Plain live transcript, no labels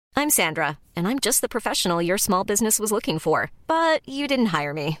I'm Sandra, and I'm just the professional your small business was looking for. But you didn't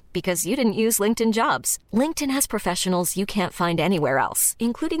hire me because you didn't use LinkedIn Jobs. LinkedIn has professionals you can't find anywhere else,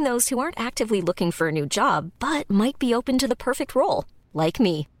 including those who aren't actively looking for a new job, but might be open to the perfect role, like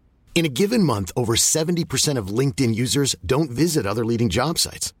me. In a given month, over 70% of LinkedIn users don't visit other leading job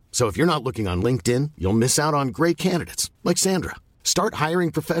sites. So if you're not looking on LinkedIn, you'll miss out on great candidates like Sandra. Start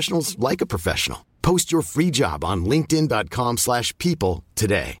hiring professionals like a professional. Post your free job on linkedin.com/people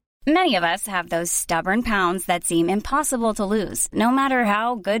today. Many of us have those stubborn pounds that seem impossible to lose, no matter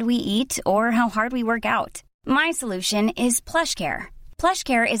how good we eat or how hard we work out. My solution is PlushCare.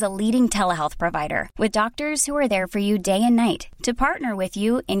 PlushCare is a leading telehealth provider with doctors who are there for you day and night to partner with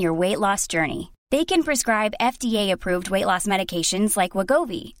you in your weight loss journey. They can prescribe FDA-approved weight loss medications like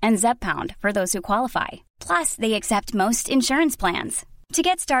Wegovy and Zepbound for those who qualify. Plus, they accept most insurance plans. To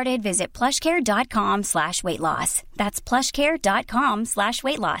get started, visit plushcare.com/weightloss. That's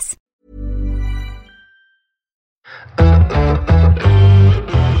plushcare.com/weightloss.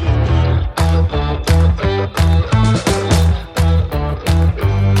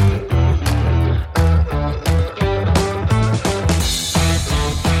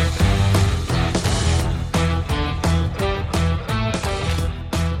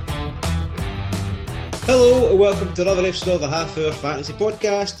 Hello and welcome to another episode of the Half Hour Fantasy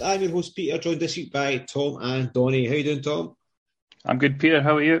Podcast. I'm your host Peter, joined this week by Tom and Donnie. How you doing, Tom? I'm good, Peter.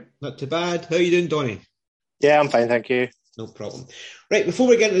 How are you? Not too bad. How you doing, Donnie? Yeah, I'm fine, thank you. No problem. Right, before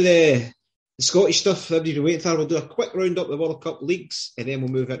we get into the Scottish stuff everybody's been waiting for, we'll do a quick round up the World Cup leagues and then we'll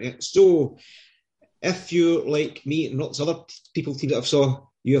move into it. So, if you're like me and lots of other people teams that I've saw,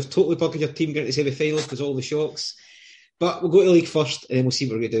 you have totally buckled your team getting to semi-finals because of all the shocks. But we'll go to the league first and then we'll see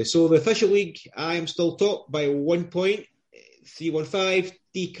what we're going to do. So the official league, I am still top by 1 point, 315.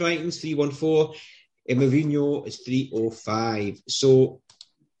 D. Crichton's 314. And Mourinho is 305. So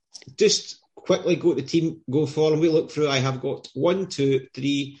just quickly go to the team, go for them. We look through, I have got 1, 2,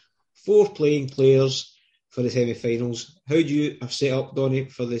 3, 4 playing players for the semi-finals. How do you have set up, Donnie,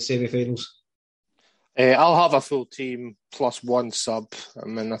 for the semi-finals? I'll have a full team plus one sub. I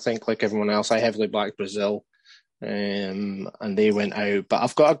mean, I think like everyone else, I heavily backed Brazil. And they went out. But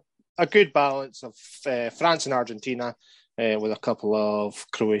I've got a good balance of France and Argentina with a couple of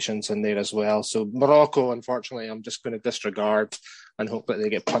Croatians in there as well. So Morocco, unfortunately, I'm just going to disregard and hope that they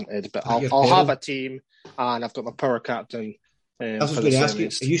get punted. But I'll have a team, and I've got my power captain. I was going to ask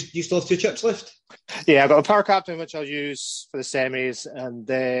you, you still have 2 chips left? Yeah, I've got a power captain, which I'll use for the semis, and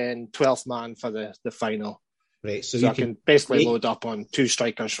then 12th man for the final. Right, so I can basically load up on 2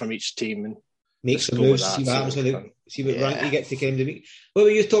 strikers from each team and make some moves, see what happens, see what rank you get to the end of the week. What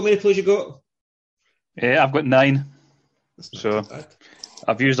about you, Tom? How many players you got? I've got 9. So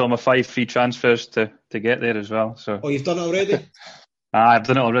I've used all my 5 free transfers to get there as well. So you've done it already? I've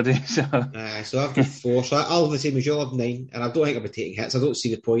done it already. So I've got 4. So I'll have the same as you. I'll have 9. And I don't think I'll be taking hits. I don't see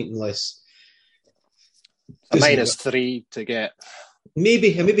the point unless... -3 to get...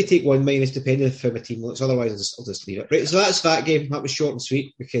 Maybe take 1 minus depending on how my team looks. Otherwise, I'll just leave it. Right, so that's that game. That was short and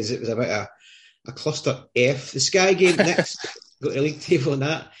sweet because it was about a cluster F. The Sky game next. Got the league table on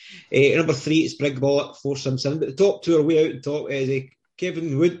that. Number 3 is Brigball at 477. But the top 2 are way out the top.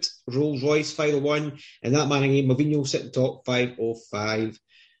 Kevin Wood, Rolls Royce, final 1. And that man again, Mourinho sitting top, 505.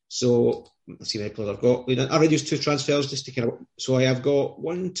 So let's see how many players I've got. I already used 2 transfers just to kind of. So I have got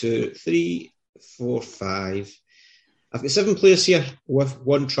 1, 2, 3, 4, 5. I've got 7 players here with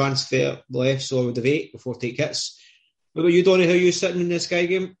 1 transfer left, so I would have 8 before take hits. What about you, Donnie? How are you sitting in the Sky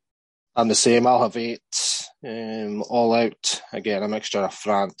game? I'm the same. I'll have 8 all out. Again, a mixture of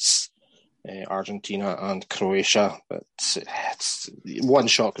France, Argentina and Croatia. But it's one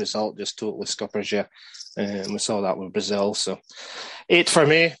shock result, just totally scuppers you. We saw that with Brazil. So 8 for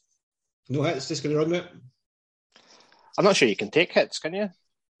me. No hits, just going to run with it? I'm not sure you can take hits, can you?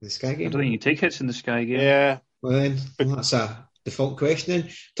 The Sky game? I don't think you can take hits in the Sky game. Yeah. Well then, that's a default question then.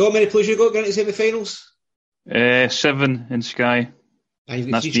 Tom, how many players you got going to semi-finals? 7 in Sky.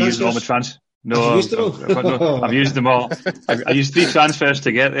 And that's me using all my transfers. No, used I've used them all. I used 3 transfers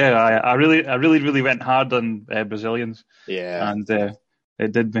to get there. I really went hard on Brazilians. Yeah. And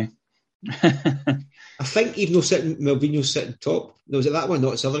it did me. I think even though Mourinho's sitting top, there was that one,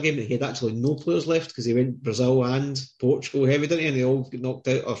 not this other game, that he had actually no players left because he went Brazil and Portugal heavy, didn't he? And they all got knocked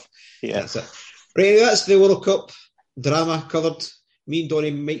out of. Yeah. That's it. Right, anyway, that's the World Cup drama covered. Me and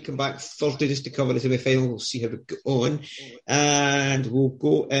Donnie might come back Thursday just to cover the semi-final. We'll see how we go on. And we'll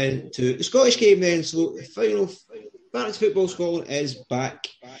go into the Scottish game then. So the final Fantasy Football Scotland is back.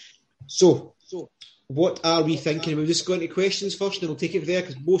 So what are we thinking? We'll just go into questions first and we'll take it from there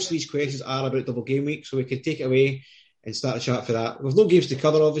because most of these questions are about double game week. So we can take it away and start a chat for that. We've no games to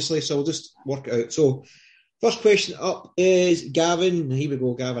cover, obviously, so we'll just work it out. So, first question up is Gavin. Here we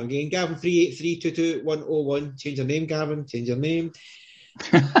go, Gavin again. Gavin 383222101. Change your name, Gavin. Change your name.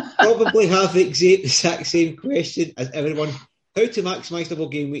 Probably have the exact same question as everyone. How to maximise double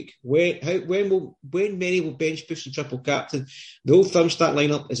game week? When many will bench boost and triple captain? The old thermostat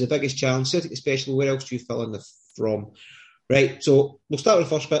lineup is the biggest challenge. Celtic especially. Where else do you fill in from? Right. So we'll start with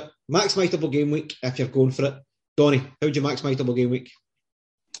the first bit. Maximise double game week if you're going for it. Donny, how do you maximise double game week?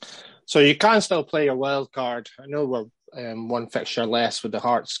 So you can still play your wild card. I know we're one fixture less with the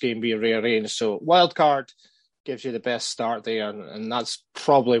Hearts game being rearranged. So wild card gives you the best start there, and that's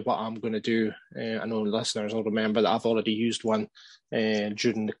probably what I'm going to do. I know listeners will remember that I've already used one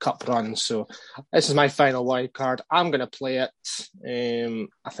during the cup run. So this is my final wild card. I'm going to play it.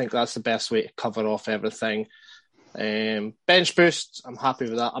 I think that's the best way to cover off everything. Bench boost, I'm happy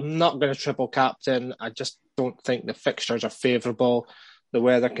with that. I'm not going to triple captain. I just don't think the fixtures are favourable. The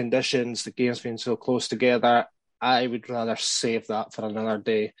weather conditions, the games being so close together, I would rather save that for another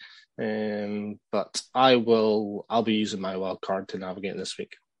day. But I'll be using my wild card to navigate this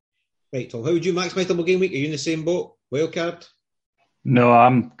week. Right, Tom, how would you maximise double game week? Are you in the same boat? Wild card? No,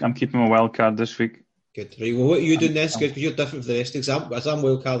 I'm keeping my wild card this week. Good. Right. Well, what are you doing this? Good, because you're different for the rest. As I'm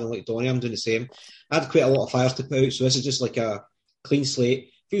wild carding like Donny, I'm doing the same. I had quite a lot of fires to put out, so this is just like a clean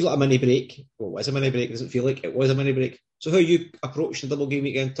slate. Feels like a mini break. Well, it is a mini break. It doesn't feel like it was a mini break. So how are you approaching the double game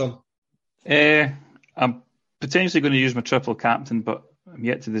weekend, Tom? I'm potentially going to use my triple captain, but I'm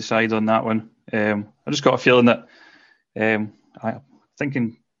yet to decide on that one. I just got a feeling that I'm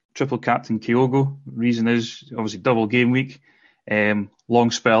thinking triple captain Kyogo. Reason is obviously double game week.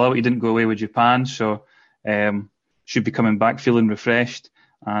 Long spell out. He didn't go away with Japan, so should be coming back feeling refreshed.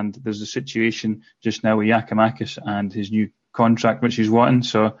 And there's a situation just now with Giakoumakis and his new contract, which he's wanting.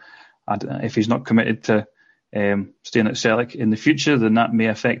 So if he's not committed to staying at Celtic in the future, then that may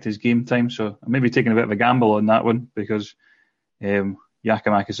affect his game time. So I may be taking a bit of a gamble on that one because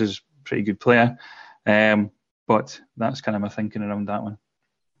Giakoumakis is a pretty good player. But that's kind of my thinking around that one.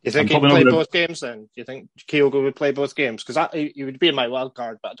 You think he'd play both games then? Do you think Kyogo would play both games? Because he would be in my wild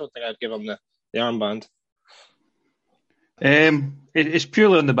card, but I don't think I'd give him the armband. It's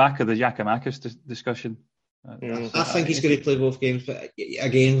purely on the back of the Giakoumakis discussion. I think he's going to play both games, but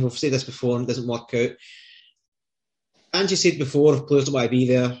again, we've said this before and it doesn't work out. Angie said before, if players don't want to be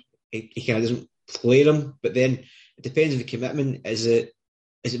there, he kind of doesn't play them, but then it depends on the commitment. Is it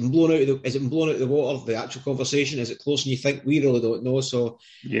blown out of the water, the actual conversation? Is it closer than you think? We really don't know. So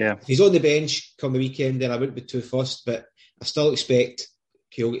yeah, if he's on the bench come the weekend, then I wouldn't be too fussed, but I still expect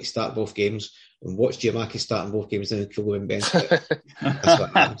Kyogo to start both games and watch Giakoumakis starting both games and then Kyogo in bench. That's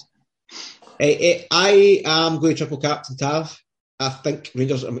what happens. I am going to triple captain Tav. I think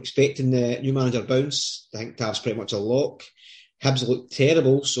Rangers, I'm expecting the new manager bounce. I think Tav's pretty much a lock. Hibs look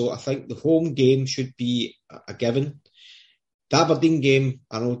terrible, so I think the home game should be a given. The Aberdeen game,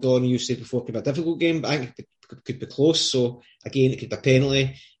 I know, Donny, you said before, could be a difficult game, but I think it could be close. So, again, it could be a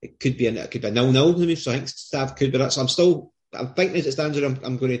penalty. It could be a 0-0. So I think Tav could be that. So I'm thinking as it stands here,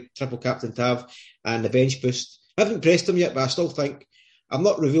 I'm going to triple captain Tav and the bench boost. I haven't pressed him yet, but I still think I'm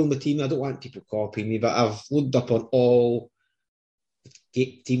not revealing the team. I don't want people copying me, but I've loaded up on all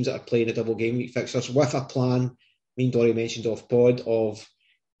teams that are playing a double game week fixtures with a plan. Me and Dory mentioned off pod of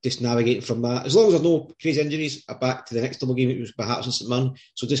just navigating from that. As long as there's no crazy injuries, I'm back to the next double game week, which was perhaps in St Mirren.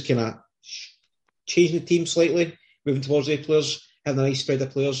 So just kind of changing the team slightly, moving towards the players, having a nice spread of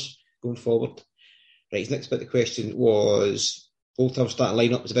players going forward. Right, his next bit of the question was Old Firm starting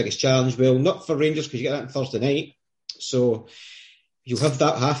line-up is the biggest challenge. Well, not for Rangers because you get that on Thursday night. So you'll have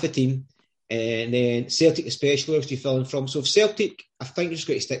that half the team. And then Celtic especially, where do you fill in from? So if Celtic, I think you're just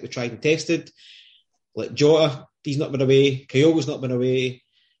going to stick with tried and tested. Like Jota, he's not been away. Kyogo's not been away.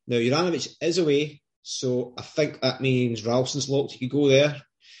 Now, Juranovic is away. So I think that means Ralston's locked. You could go there.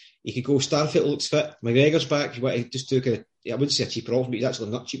 You could go Starfelt looks fit. McGregor's back. You want to just do I wouldn't say a cheaper option, but he's actually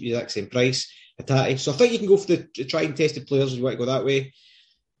not cheap. He's the exact same price. Hatate. So I think you can go for the tried and tested players if you want to go that way.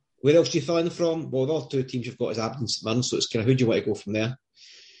 Where else do you fill in from? Well, the other two teams you've got is Aberdeen and St Mirren, so it's kind of who do you want to go from there?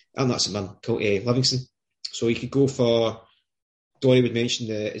 I'm not St Mirren, Livingston. So you could go for, Donny would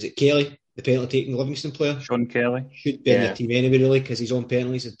mention, is it Kelly, the penalty-taking Livingston player? Sean Kelly. Should be in the team anyway, really, because he's on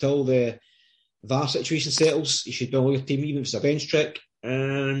penalties. Until the VAR situation settles, he should be on your team, even if it's a bench trick.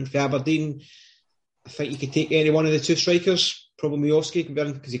 And for Aberdeen, I think you could take any one of the two strikers. Probably Miovski can be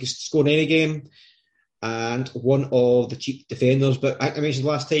in because he can score in any game. And one of the cheap defenders. But I mentioned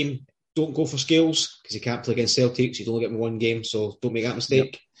last time, don't go for Scales because he can't play against Celtic, so you only get him one game, so don't make that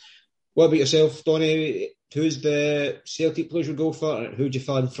mistake. Yep. What about yourself, Donny? Who's the Celtic players you go for, and who do you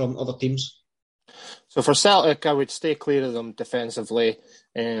find from other teams? So for Celtic, I would stay clear of them defensively,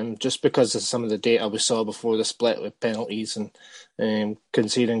 just because of some of the data we saw before the split with penalties and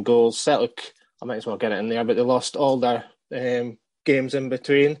conceding goals. Celtic, I might as well get it in there, but they lost all their games in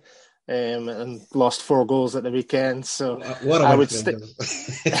between and lost 4 goals at the weekend. So I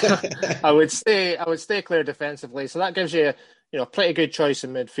would stay clear defensively. So that gives you a pretty good choice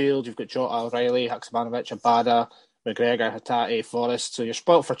in midfield. You've got Jota, O'Reilly, Haksabanovic, Abada, McGregor, Hatate, Forrest. So you're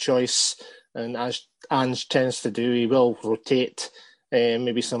spoilt for choice. And as Ange tends to do, he will rotate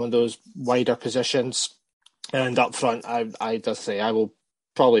maybe some of those wider positions. And up front, I just say I will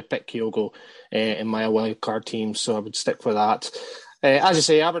probably pick Kyogo in my wild card team, so I would stick with that. As you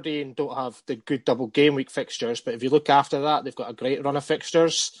say, Aberdeen don't have the good double game week fixtures, but if you look after that, they've got a great run of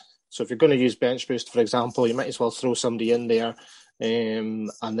fixtures. So if you're going to use bench boost, for example, you might as well throw somebody in there.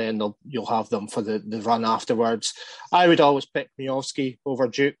 And then you'll have them for the run afterwards. I would always pick Miovski over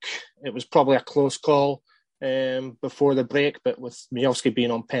Duke. It was probably a close call before the break, but with Miovski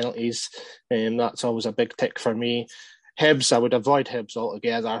being on penalties, that's always a big tick for me. Hibs, I would avoid Hibs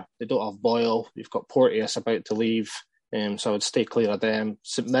altogether. They don't have Boyle. You've got Porteous about to leave, so I would stay clear of them.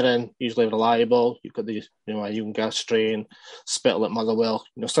 St Mirren, usually reliable. You've got the Ayunga, Strain, Spittle at Motherwell.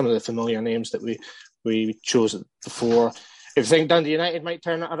 Some of the familiar names that we chose before. If you think Dundee United might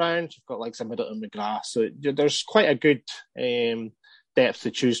turn it around, you've got like Middleton, McGrath. So there's quite a good depth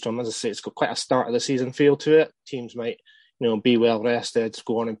to choose from. As I say, it's got quite a start of the season feel to it. Teams might, be well rested,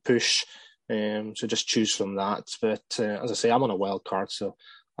 go on and push. So just choose from that. But as I say, I'm on a wild card, so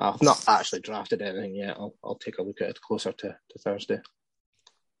I've not actually drafted anything yet. I'll take a look at it closer to Thursday.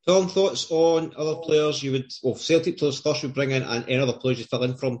 Tom, thoughts on other players Celtic players first would bring in, and any other players you fill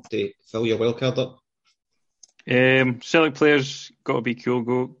in from to fill your wild card up? Celtic players got to be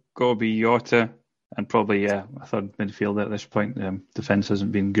Kyogo, got to be Jota, and probably a third midfielder at this point. Defence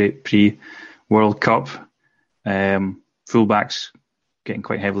hasn't been great pre-World Cup. Fullbacks getting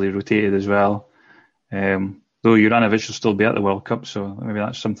quite heavily rotated as well. Though Juranovic will still be at the World Cup, so maybe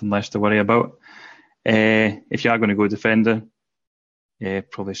that's something less to worry about. If you are going to go defender,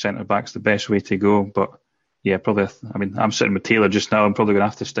 probably centre-back's the best way to go. But yeah, probably, I'm sitting with Taylor just now. I'm probably going to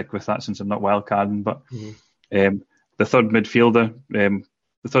have to stick with that since I'm not wildcarding. But the third midfielder, the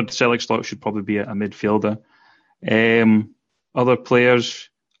third Celtic slot should probably be a midfielder. Other players,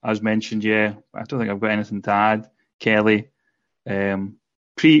 as mentioned, I don't think I've got anything to add. Kelly,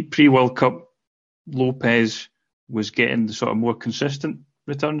 pre-World Cup, Lopez was getting the sort of more consistent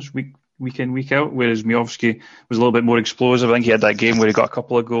returns week in, week out, whereas Miovski was a little bit more explosive. I think he had that game where he got a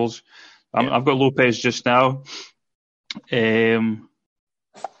couple of goals. I've got Lopez just now. You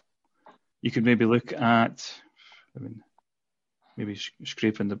could maybe look at, maybe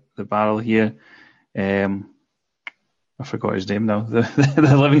scraping the barrel here. I forgot his name now.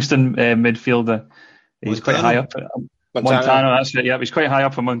 The Livingston midfielder. He's quite high up. Montano, that's it. Yeah, he's quite high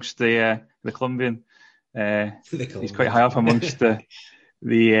up amongst the Colombian. He's quite high up amongst the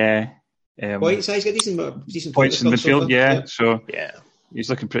points. He's got decent points in midfield. Yeah, so he's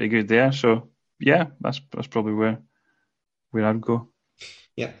looking pretty good there. So yeah, that's probably where I'd go.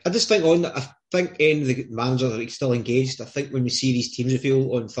 Yeah, I just think I think any of the managers are still engaged. I think when we see these teams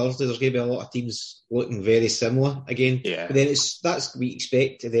reveal on Thursday, there's going to be a lot of teams looking very similar again. Yeah. But then that's what we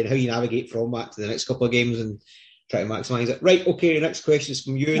expect, and then how you navigate from that to the next couple of games and try to maximise it. Right, okay, the next question is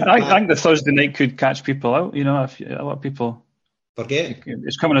from you. I think the Thursday night could catch people out. If a lot of people forget.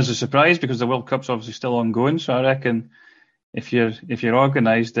 It's coming as a surprise because the World Cup's obviously still ongoing, so I reckon if you're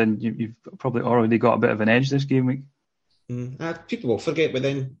organised, then you've probably already got a bit of an edge this game week. People will forget, but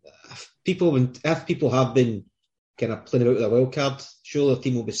then if people have been kind of playing about with a wild card, surely the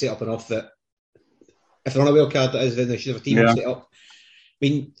team will be set up enough that if they're on a wild card, that is, then they should have a team set up.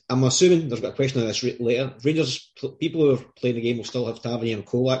 I'm assuming there's got a question on this later. Rangers people who are playing the game will still have Tavernier and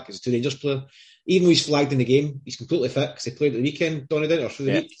Kolak because it's two Rangers players. Even though he's flagged in the game, he's completely fit because he played at the weekend, Donny did, or through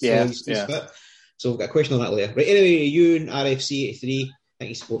the week. So he's fit. So we've got a question on that later. Right, anyway, you and RFC 83, I think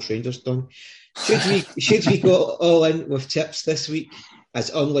he supports Rangers, Don. Should we go all in with tips this week, as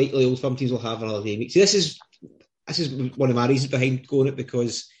unlikely Old Firm teams will have another game week? So this is one of my reasons behind going it,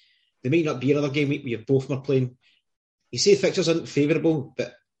 because there might not be another game week where both are playing. You say fixtures aren't favourable,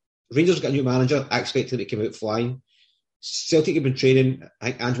 but Rangers have got a new manager. I expect them to come out flying. Celtic have been training.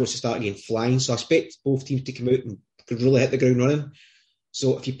 I think Ange wants to start again flying, so I expect both teams to come out and could really hit the ground running.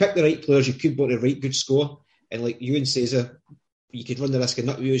 So if you pick the right players, you could want a right good score. And like you and Cesar, you could run the risk of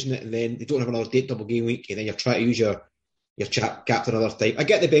not using it, and then they don't have another double game week, and then you're trying to use your captain another time. I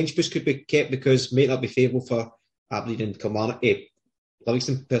get the bench boost could be kept because it may not be favourable for Aberdeen and Kilmarnock,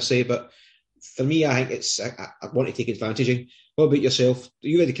 Livingston per se, but for me, I think I want to take advantage of. What about yourself?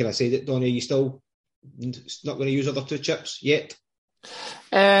 You already kind of said it, Donny. You still not going to use other 2 chips yet?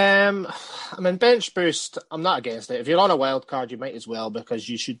 Bench boost, I'm not against it. If you're on a wild card, you might as well, because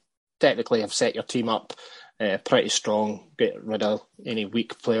you should technically have set your team up pretty strong, get rid of any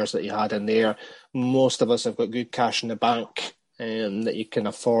weak players that you had in there. Most of us have got good cash in the bank that you can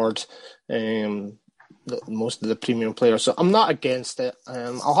afford. Most of the premium players, so I'm not against it.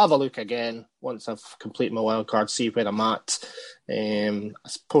 I'll have a look again once I've completed my wild card, see where I'm at. I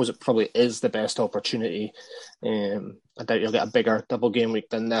suppose it probably is the best opportunity. I doubt you'll get a bigger double game week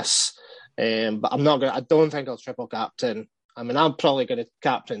than this, but I don't think I'll triple captain. I'm probably going to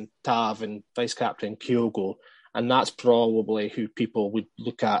captain Tav and vice captain Kyogo, and that's probably who people would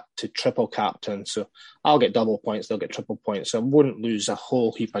look at to triple captain. So I'll get double points, they'll get triple points. So I wouldn't lose a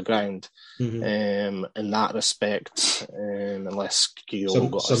whole heap of ground in that respect, unless Kyogo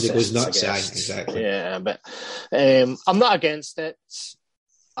got somebody goes nuts. Exactly. Yeah, but I'm not against it.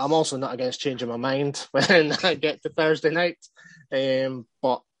 I'm also not against changing my mind when I get to Thursday night.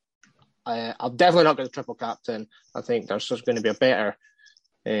 But I'm definitely not going to triple captain. I think there's just going to be a better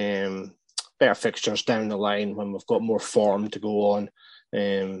fixtures down the line when we've got more form to go on.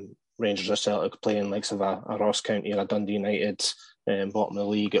 Rangers or Celtic playing likes of a Ross County or a Dundee United, bottom of the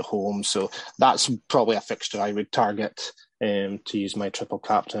league at home. So that's probably a fixture I would target to use my triple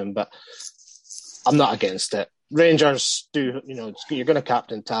captain, but I'm not against it. Rangers do, you're going to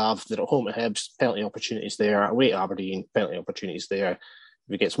captain Tav. They're at home at Hibs, penalty opportunities there. Away at Aberdeen, penalty opportunities there. If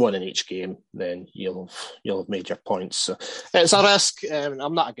he gets one in each game, then you'll have made your points. So it's a risk.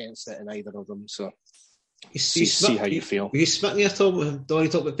 I'm not against it in either of them. So see how you feel. Were you smirking at all when Donny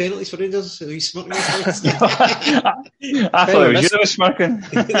talked about penalties for Rangers? Were you smirking? I thought it was you that was smirking.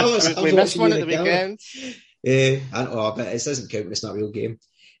 We missed one at the weekend. I know, but it doesn't count when it's not a real game.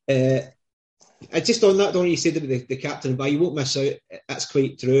 Just on that, Donny, you said about the captain, but you won't miss out. That's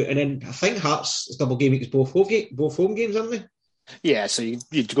quite true. And then I think Hearts' double game week is both home games, aren't they? Yeah, so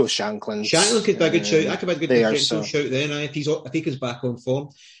you'd go Shanklin. Shanklin could be a good shout. That could be a good differential shout then, if he comes back on form.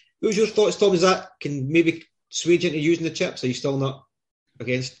 What's your thoughts, Tom? Is that can maybe sway you into using the chips? Are you still not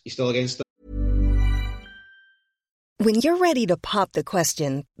against? You still against it? When you're ready to pop the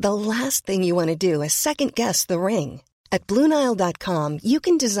question, the last thing you want to do is second guess the ring. At BlueNile.com, you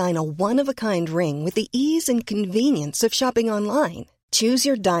can design a one-of-a-kind ring with the ease and convenience of shopping online. Choose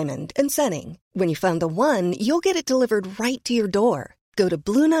your diamond and setting. When you find the one, you'll get it delivered right to your door. Go to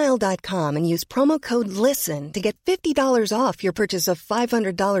BlueNile.com and use promo code LISTEN to get $50 off your purchase of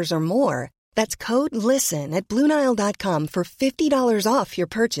 $500 or more. That's code LISTEN at BlueNile.com for $50 off your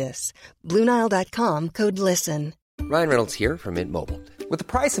purchase. BlueNile.com, code LISTEN. Ryan Reynolds here from Mint Mobile. With the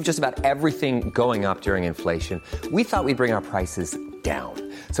price of just about everything going up during inflation, we thought we'd bring our prices down.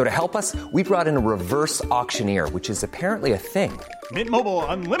 So to help us, we brought in a reverse auctioneer, which is apparently a thing. Mint Mobile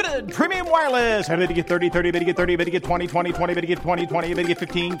Unlimited Premium Wireless. How to get 30, 30, bit to get 30, bit to get 20, 20, 20, bit to get 20, 20, bit to get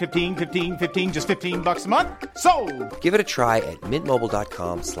 15, 15, 15, 15, just $15 a month? Sold! Give it a try at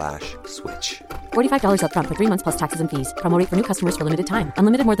mintmobile.com/switch. $45 up front for 3 months plus taxes and fees. Promo rate for new customers for limited time.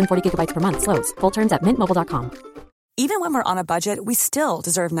 Unlimited more than 40 gigabytes per month. Slows full terms at mintmobile.com. Even when we're on a budget, we still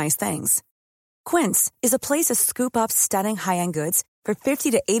deserve nice things. Quince is a place to scoop up stunning high-end goods for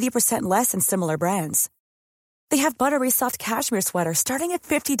 50 to 80% less than similar brands. They have buttery soft cashmere sweaters starting at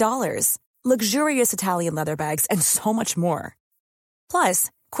 $50, luxurious Italian leather bags, and so much more. Plus,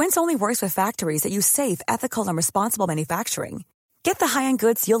 Quince only works with factories that use safe, ethical, and responsible manufacturing. Get the high-end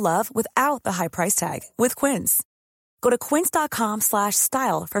goods you'll love without the high price tag with Quince. Go to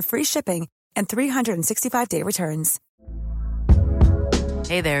quince.com/style for free shipping and 365-day returns.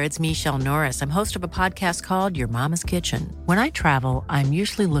 Hey there, it's Michelle Norris. I'm host of a podcast called Your Mama's Kitchen. When I travel, I'm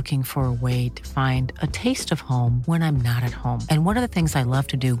usually looking for a way to find a taste of home when I'm not at home. And one of the things I love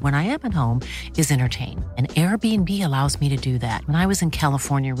to do when I am at home is entertain. And Airbnb allows me to do that. When I was in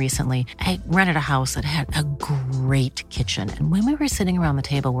California recently, I rented a house that had a great kitchen. And when we were sitting around the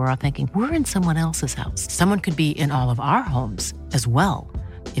table, we're all thinking, we're in someone else's house. Someone could be in all of our homes as well.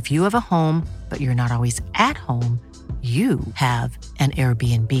 If you have a home, but you're not always at home, you have an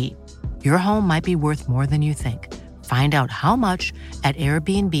Airbnb. Your home might be worth more than you think. Find out how much at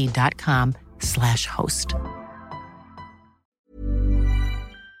airbnb.com/host.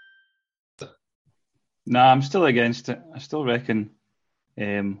 Nah, I'm still against it. I still reckon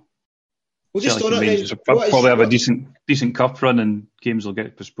we'll just Rangers will probably have a decent cup run and games will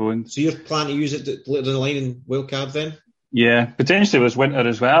get postponed. So you're planning to use it later down the line in wildcard then? Yeah, potentially with winter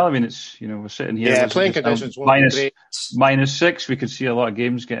as well. I mean, it's we're sitting here. Yeah, playing conditions -6. We could see a lot of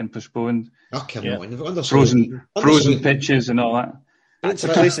games getting postponed. Oh, come on! Frozen pitches and all that. It's a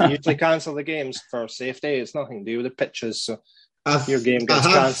place that usually cancel the games for safety. It's nothing to do with the pitches. So your game gets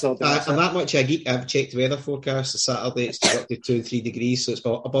cancelled. I'm that much a geek. I've checked the weather forecast. The Saturday it's up to 2 and 3 degrees, so it's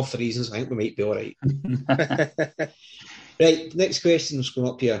above freezing. I think we might be all right. Right, next question is going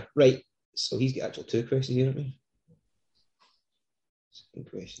up here. Right, so he's got actual 2 questions here, haven't we? Second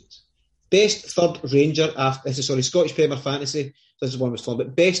questions. Best third Ranger after Scottish Premier Fantasy. This is one was fun,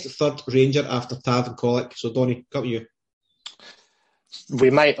 but best third Ranger after Tav and Colic. So Donny, come to you. We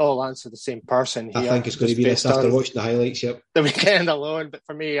might all answer the same person here. I think it's going to be this after watching the highlights. Yep. The weekend alone, but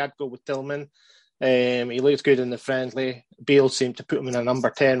for me, I'd go with Tillman. He looked good in the friendly. Beale seemed to put him in a number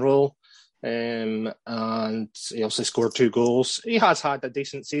 10 role, and he also scored 2 goals. He has had a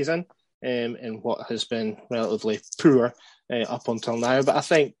decent season in what has been relatively poor up until now, but I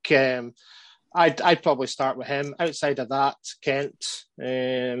think I'd probably start with him. Outside of that, Kent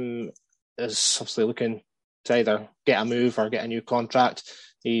is obviously looking to either get a move or get a new contract.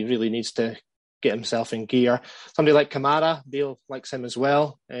 He really needs to get himself in gear. Somebody like Kamara, Beale likes him as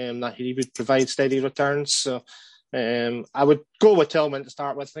well, that he would provide steady returns. So I would go with Tillman to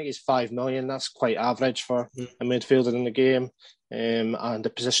start with. I think he's 5 million. That's quite average for a midfielder in the game. And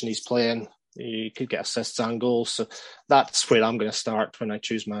the position he's playing, he could get assists and goals. So that's where I'm going to start when I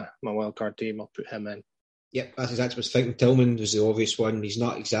choose my wildcard team. I'll put him in. Yep, that's exactly what I was thinking. Tillman was the obvious one. He's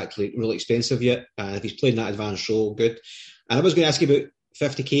not exactly really expensive yet. If he's playing that advanced role, good. And I was going to ask you about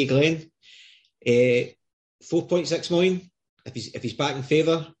 50k Glenn. 4.6 million. If he's back in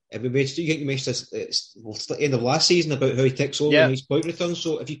favour, you think you mentioned this at the end of last season about how he ticks over in his point returns.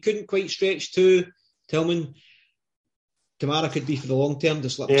 So if you couldn't quite stretch to Tillman, Kamara could be for the long term.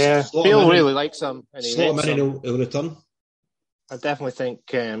 Beale really likes him. Slot him in and he'll return. I definitely think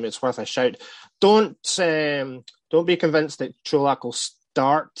it's worth a shout. Don't be convinced that Čolak will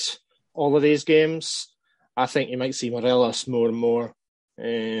start all of these games. I think you might see Morelos more and more.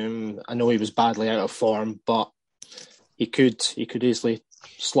 I know he was badly out of form, but he could easily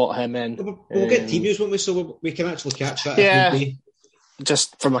slot him in. We'll get team news, won't we? So we can actually catch that. Yeah.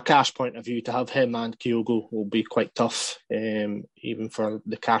 Just from a cash point of view, to have him and Kyogo will be quite tough, even for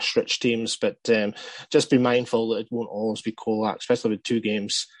the cash-rich teams. But just be mindful that it won't always be Kolak, especially with 2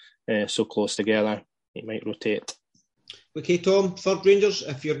 games so close together. He might rotate. Okay, Tom, third Rangers,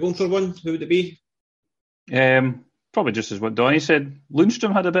 if you're going for one, who would it be? Probably just as what Donny said.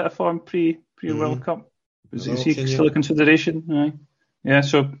 Lundstrom had a bit of form pre-World Cup. Is he still a consideration? Yeah,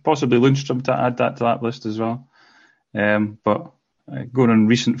 so possibly Lundstrom to add that to that list as well. But going on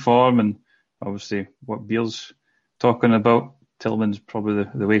recent form and obviously what Beale's talking about, Tillman's probably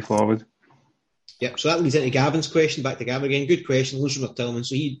the way forward. Yep, so that leads into Gavin's question. Back to Gavin again. Good question, Lundstrom or Tillman.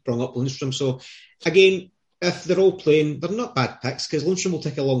 So he brought up Lundstrom. So again, if they're all playing, they're not bad picks because Lundstrom will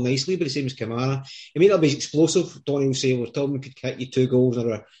tick along nicely, but the same as Kamara. It may not be explosive. Donny will say, well, Tillman could kick you 2 goals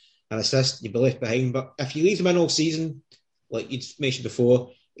or an assist, you'd be left behind. But if you leave him in all season, like you'd mentioned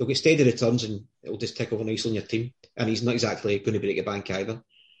before, he'll get steady returns and it'll just tick over nicely on your team. And he's not exactly going to break a bank either.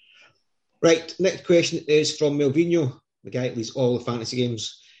 Right, next question is from Melvino, the guy that leads all the fantasy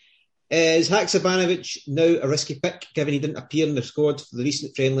games. Is Haksabanovic now a risky pick, given he didn't appear in the squad for the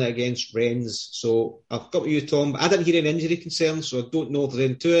recent friendly against Rennes? So I've got with you, Tom, but I didn't hear any injury concerns, so I don't know if there's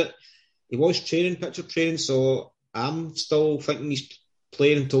into it. He was picture training, so I'm still thinking he's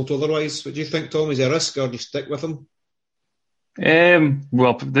playing until otherwise. What do you think, Tom? Is he a risk, or do you stick with him?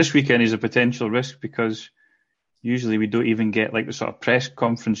 Well, this weekend is a potential risk because usually we don't even get like the sort of press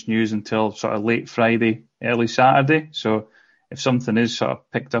conference news until sort of late Friday, early Saturday. So if something is sort of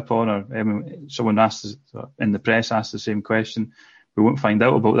picked up on, or someone asks in the press asks the same question, we won't find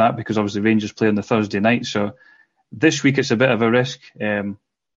out about that because obviously Rangers play on the Thursday night. So this week it's a bit of a risk,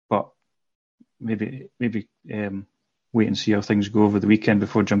 but maybe wait and see how things go over the weekend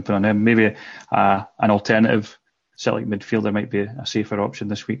before jumping on him. Maybe an alternative Celtic midfielder might be a safer option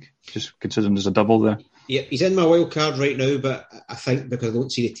this week, just considering there's a double there. Yeah, he's in my wild card right now, but I think because I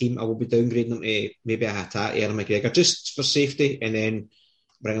don't see the team, I will be downgrading him to maybe a Hatate or a McGregor, just for safety, and then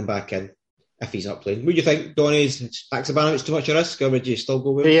bring him back in if he's not playing. What do you think, Donny? Is Haksabanovic too much a risk, or would you still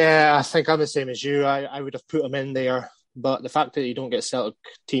go with him? Yeah, I think I'm the same as you. I would have put him in there, but the fact that you don't get Celtic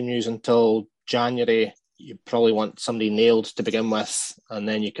team news until January, you probably want somebody nailed to begin with, and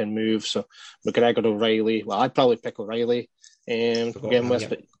then you can move. So McGregor, O'Reilly. Well, I'd probably pick O'Reilly to begin with,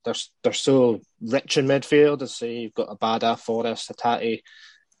 but they're so rich in midfield. As say, you've got Abada, Forrest, Hatate.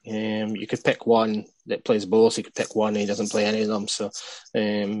 You could pick one that plays both. You could pick one he doesn't play any of them. So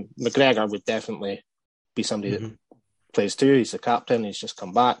McGregor would definitely be somebody that plays 2. He's the captain. He's just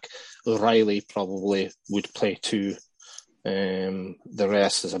come back. O'Reilly probably would play 2 The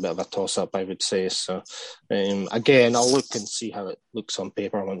rest is a bit of a toss-up, I would say. So, again, I'll look and see how it looks on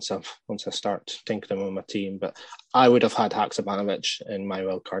paper once I start tinkering with my team. But I would have had Haksabanovic in my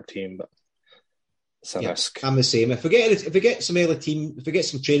wildcard team, but it's a risk. I'm the same. If we get some early team, if we get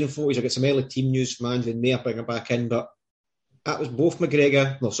some training photos, or get some early team news from Andy, then may I bring him back in. But that was both three of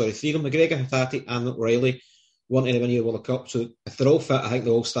them, McGregor, Hatate and O'Reilly, wanting to win the World Cup. So if they're all fit, I think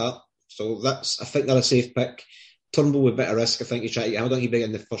they all start. So I think they're a safe pick. Turnbull with a bit of risk. I think I don't think bring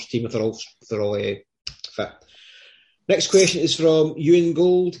in the first team if they're all fit. Next question is from Ewan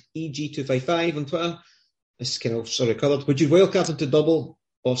Gold, EG255 on Twitter. This is kind of coloured. Would you wildcard into double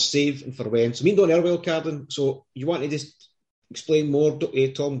or save and for when? So me and Donny are wildcarding. So you want to just explain more,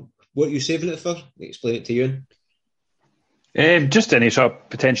 Tom, what you're saving it for? Explain it to Ewan. Just any sort of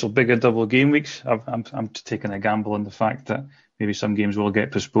potential bigger double game weeks. I'm taking a gamble on the fact that maybe some games will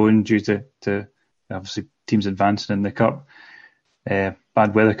get postponed due to obviously teams advancing in the cup. Bad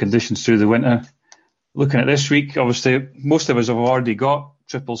weather conditions through the winter. Looking at this week, obviously most of us have already got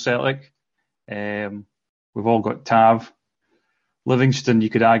triple Celtic. We've all got Tav. Livingston, you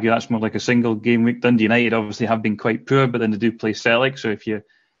could argue that's more like a single game week. Dundee United obviously have been quite poor, but then they do play Celtic. So if you,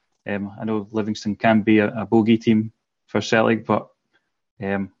 I know Livingston can be a bogey team for Celtic, but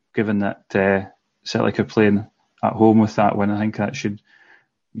given that Celtic are playing at home with that one, I think that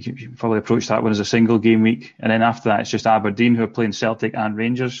you can probably approach that one as a single game week. And then after that, it's just Aberdeen who are playing Celtic and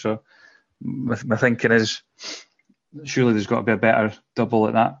Rangers. So my thinking is surely there's got to be a better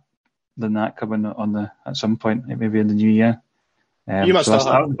double than that coming at some point, maybe in the new year. You must still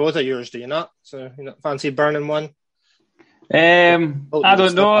have both of yours, do you not? So you not fancy burning one? I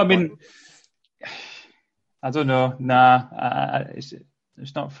don't know. I mean, I don't know. Nah,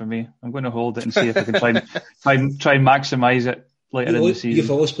 it's not for me. I'm going to hold it and see if I can try and maximise it later in the season.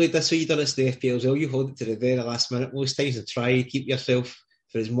 You've always played this way. You've done this in the FPL as well. You hold it to the very last minute most times and try to keep yourself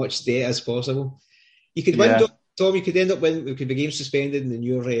for as much data as possible. You could win, Tom. You could end up winning. There could be games suspended, and then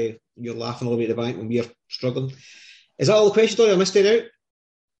you're laughing all the way to the bank when we're struggling. Is that all the questions, Donny? I missed it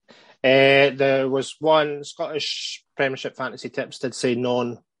out. There was one Scottish Premiership Fantasy Tips did say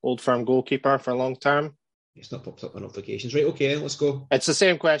non-Old Firm goalkeeper for long term. It's not popped up on notifications. Right, okay, let's go. It's the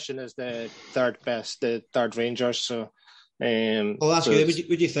same question as the third Rangers. So, I'll ask you. What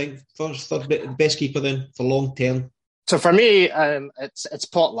do you think? Third best keeper then for long term? So for me, it's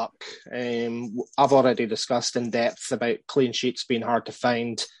potluck. I've already discussed in depth about clean sheets being hard to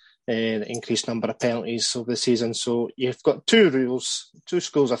find, the increased number of penalties over the season. So you've got two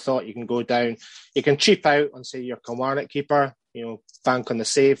schools of thought you can go down. You can cheap out on, say, your Kilmarnock keeper, bank on the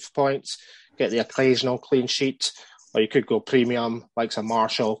save points, get the occasional clean sheet, or you could go premium, like some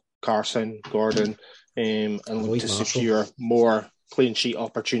Marshall, Carson, Gordon, and look to secure more clean sheet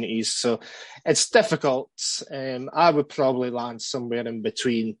opportunities. So it's difficult. I would probably land somewhere in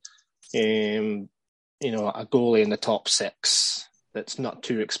between, a goalie in the top 6 that's not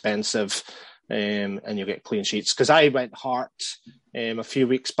too expensive, and you get clean sheets. Because I went Hart a few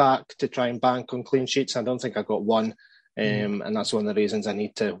weeks back to try and bank on clean sheets. I don't think I got one, and that's one of the reasons I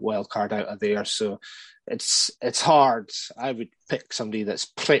need to wild card out of there. So it's hard. I would pick somebody that's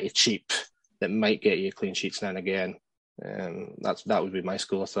pretty cheap that might get you clean sheets now and again. That would be my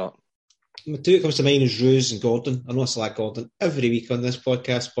school of thought. The two that comes to mind is Roos and Gordon. I know I select Gordon every week on this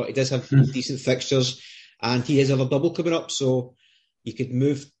podcast, but he does have decent fixtures, and he has a double coming up, so you could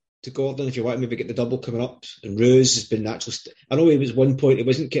move to Gordon if you want to maybe get the double coming up. And Roos has been natural. I know he was one point he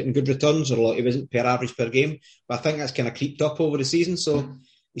wasn't getting good returns, or he wasn't per average per game, but I think that's kind of creeped up over the season, so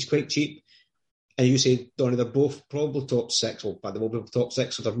he's quite cheap. And you say, Donny, they're both probably top 6, but they will be top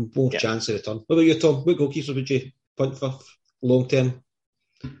 6, so they're both chance of return. What about you, Tom? What goalkeepers would you punt for long term?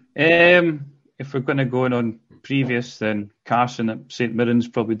 If we're going to go on previous, then Carson at St Mirren's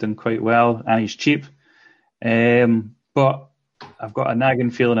probably done quite well, and he's cheap. But I've got a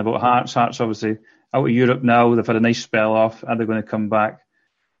nagging feeling about Hearts. Hearts obviously out of Europe now. They've had a nice spell off. Are they going to come back?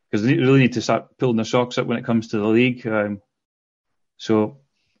 Because they really need to start pulling their socks up when it comes to the league. So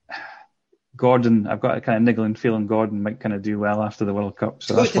Gordon, I've got a kind of niggling feeling Gordon might kind of do well after the World Cup.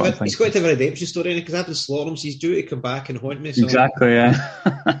 So he's got to have a redemption story, because I've been slaughtering him, so he's due to come back and haunt me. So. Exactly,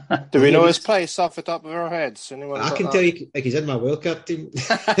 yeah. Do we know his price off the top of our heads? I can tell you, he's in my wildcard team.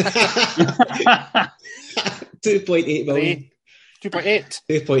 2.8 million. 2.8?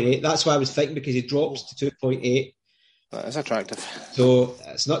 2.8. That's why I was thinking, because he drops to 2.8. That is attractive. So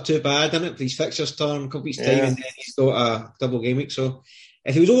it's not too bad, isn't it? These fixtures turn a couple weeks' time, and then he's got a double game week. So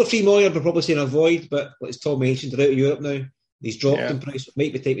if he was over 3 million, I'd be probably saying avoid. But as Tom mentioned, they're out of Europe now. He's dropped in price. It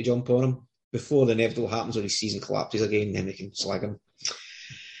might be time to jump on him before the inevitable happens when his season collapses again, and then they can slag him.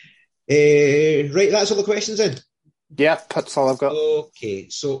 Right, that's all the questions in. Yeah, that's all I've got. Okay,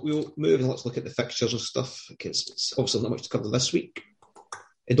 so we'll move and let's look at the fixtures and stuff, because it's obviously not much to cover this week.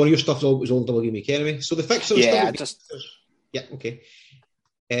 And Donnie, your stuff was all double game week anyway. So the fixtures... Yeah, Yeah, okay.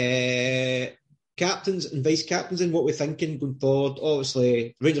 Captains and vice-captains and what we're thinking going forward.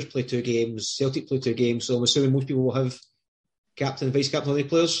 Obviously, Rangers play 2 games, Celtic play 2 games, so I'm assuming most people will have captain and vice-captain on the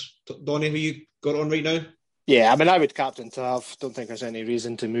players. Donnie, who you got on right now? Yeah, I mean, I would captain Tav. Don't think there's any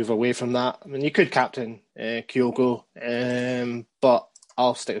reason to move away from that. I mean, you could captain Kyogo, but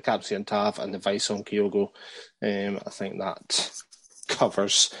I'll stick the captaincy on Tav and the vice on Kyogo. I think that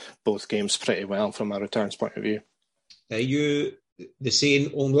covers both games pretty well from a returns point of view. Are you the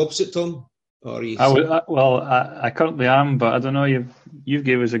same on the opposite, Tom? Or I currently am, but I don't know. You've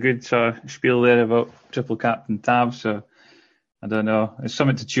gave us a good spiel there about triple captain Tav, so I don't know. It's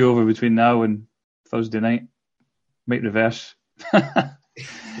something to chew over between now and Thursday night. Might reverse.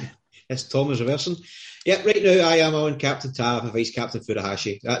 Yes, Tom is reversing. Yeah, right now I am on captain Tav and vice captain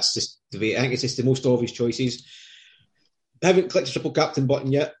Furuhashi. That's just the way. I think it's just the most obvious choices. I haven't clicked the triple captain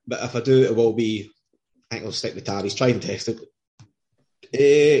button yet, but if I do, it will be. I think I'll stick with Tav. He's tried and tested.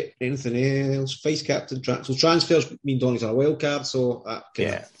 Anything else? Vice captain transfers mean Donnie's on a wild card, so that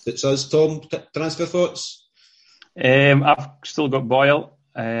fits us. Tom, transfer thoughts? I've still got Boyle,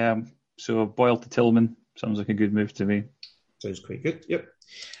 so Boyle to Tillman sounds like a good move to me. Sounds quite good. Yep.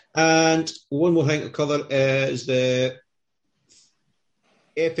 And one more thing to cover is the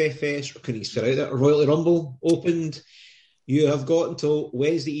FFS Royalty Rumble opened. You have got until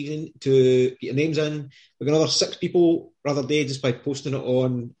Wednesday evening to get your names in. We've got another 6 people rather day just by posting it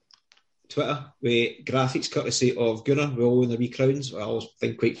on Twitter with graphics courtesy of Gunnar. We all win the wee crowns. I always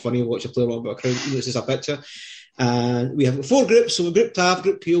think quite funny watch a player on about a crown, even though this is a picture. And we have 4 groups. So Group Tav,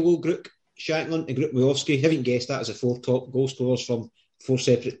 Group Kyogo, Group Shankland and Group Miovski. Haven't guessed that as the 4 top goal scorers from 4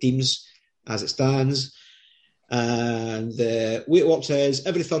 separate teams as it stands. And the way it works is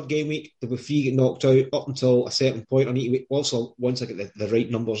every 3rd game week there'll be 3 get knocked out up until a certain point. I need to wait also once I get the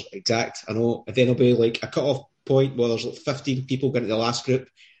right numbers exact. I know, and then there'll be like a cut-off point where there's like 15 people going to the last group.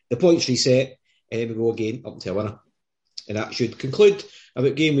 The points reset, and then we go again up until a winner. And that should conclude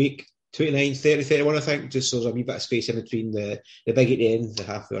about game week 29, 30, 31, I think, just so there's a wee bit of space in between the big at the end, the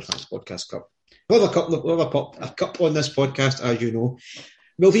half-hour podcast cup. We'll have a cup on this podcast, as you know.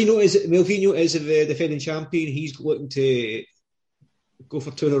 Melvino is the defending champion. He's looking to go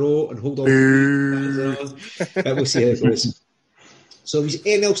for 2 in a row and hold on. But we'll see how it goes. So, is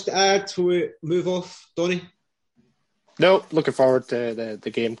anything else to add before we move off, Donnie? No, looking forward to the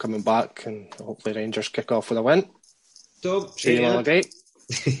game coming back, and hopefully Rangers kick off with a win. Tom, see you all again.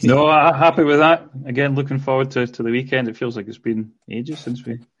 No, I'm happy with that. Again, looking forward to the weekend. It feels like it's been ages since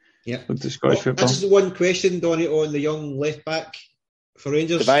we looked at Scottish football. This is the one question, Donnie, on the young left back for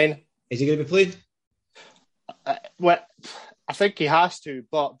Rangers. Devine. Is he going to be playing? Well, I think he has to,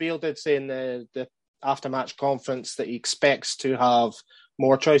 but Beale did say in the after-match conference that he expects to have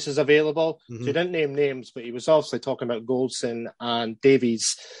more choices available. Mm-hmm. So he didn't name names, but he was obviously talking about Goldson and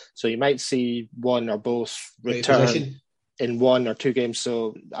Davies. So you might see one or both return in 1 or 2 games.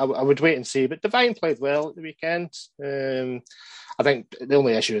 So I would wait and see. But Devine played well at the weekend. I think the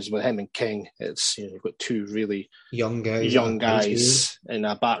only issue is with him and King. It's you've got 2 really young guys in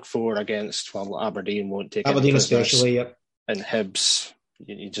a back 4 against Aberdeen won't take Aberdeen especially, yep. And Hibs,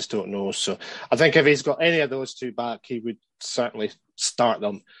 you just don't know. So I think if he's got any of those 2 back, he would certainly start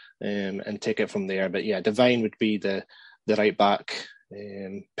them and take it from there. But yeah, Devine would be the right back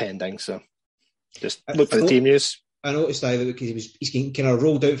pending. So just look for the team news. I noticed that because he's getting kind of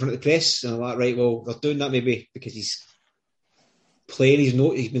rolled out in front of the press, and I'm like, right, well, they're doing that maybe because he's playing. He's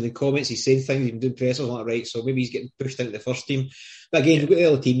been in the comments, he's saying things, he's been doing pressers, like, right, so maybe he's getting pushed into the first team. But again, you've got the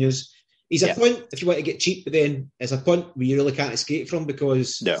other team news. He's a punt if you want to get cheap, but then it's a punt where you really can't escape from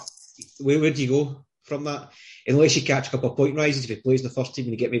because where do you go from that? Unless you catch a couple of point rises, if he plays in the first team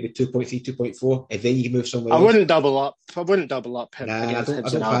and you get maybe 2.3, 2.4, and then you can move somewhere else. I wouldn't double up him against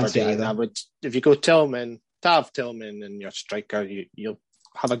Hibs and Aberdeen. I would, if you go Tav Tillman and your striker, you'll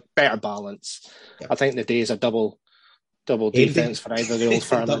have a better balance. Yep. I think the days of double defence for either the old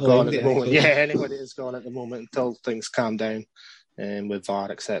firm are gone at the moment. Yeah, anybody is gone at the moment until things calm down with VAR,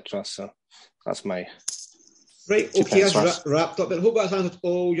 etc. So that's my right. Okay, that's wrapped up. But I hope that's answered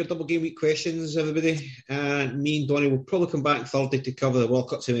all your double game week questions, everybody. And me and Donnie will probably come back Thursday to cover the World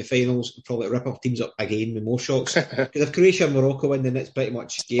Cup semi-finals and probably rip up teams up again with more shocks. Because if Croatia and Morocco win, then it's pretty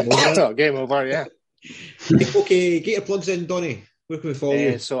much game over. Game over, yeah. Okay, get your plugs in, Donnie. Where can we follow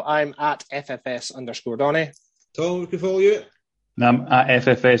you? So I'm at FFS_Donnie. Tom, where can we follow you? I'm at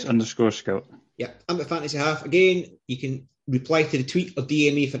FFS_Scout. Yeah, I'm at Fantasy Half. Again, you can reply to the tweet or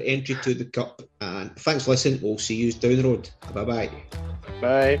DM me for entry to the Cup. And thanks for listening. We'll see you down the road. Bye-bye.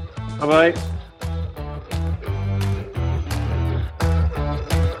 Bye. Bye-bye.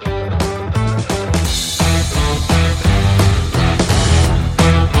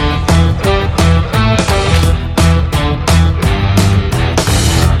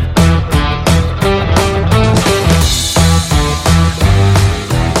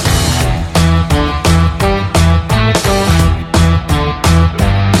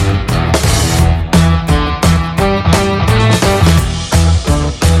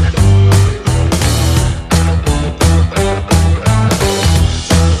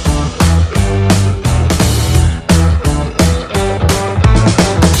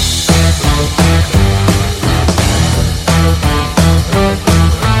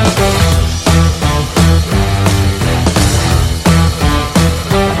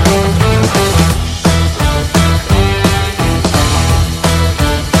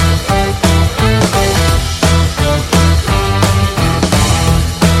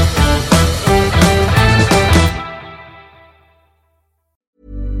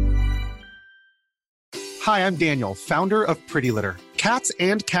 Hi, I'm Daniel, founder of Pretty Litter. Cats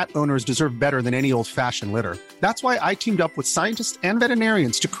and cat owners deserve better than any old-fashioned litter. That's why I teamed up with scientists and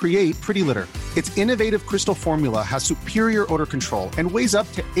veterinarians to create Pretty Litter. Its innovative crystal formula has superior odor control and weighs up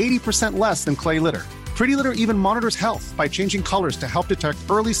to 80% less than clay litter. Pretty Litter even monitors health by changing colors to help detect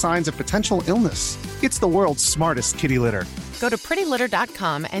early signs of potential illness. It's the world's smartest kitty litter. Go to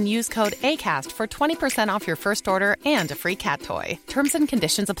prettylitter.com and use code ACAST for 20% off your first order and a free cat toy. Terms and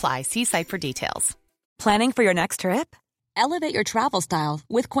conditions apply. See site for details. Planning for your next trip? Elevate your travel style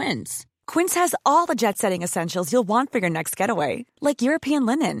with Quince. Quince has all the jet-setting essentials you'll want for your next getaway, like European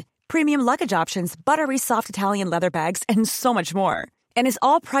linen, premium luggage options, buttery soft Italian leather bags, and so much more. And is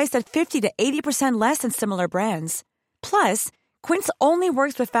all priced at 50 to 80% less than similar brands. Plus, Quince only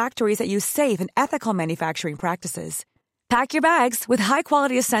works with factories that use safe and ethical manufacturing practices. Pack your bags with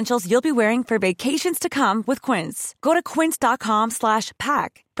high-quality essentials you'll be wearing for vacations to come with Quince. Go to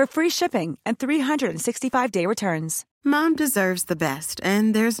quince.com/pack for free shipping and 365-day returns. Mom deserves the best,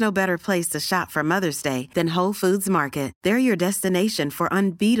 and there's no better place to shop for Mother's Day than Whole Foods Market. They're your destination for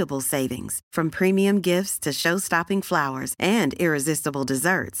unbeatable savings, from premium gifts to show-stopping flowers and irresistible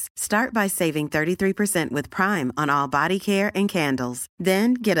desserts. Start by saving 33% with Prime on all body care and candles.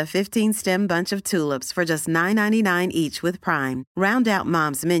 Then get a 15-stem bunch of tulips for just $9.99 each with Prime. Round out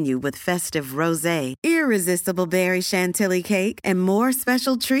Mom's menu with festive rosé, irresistible berry chantilly cake, and more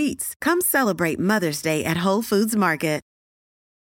special treats. Come celebrate Mother's Day at Whole Foods Market.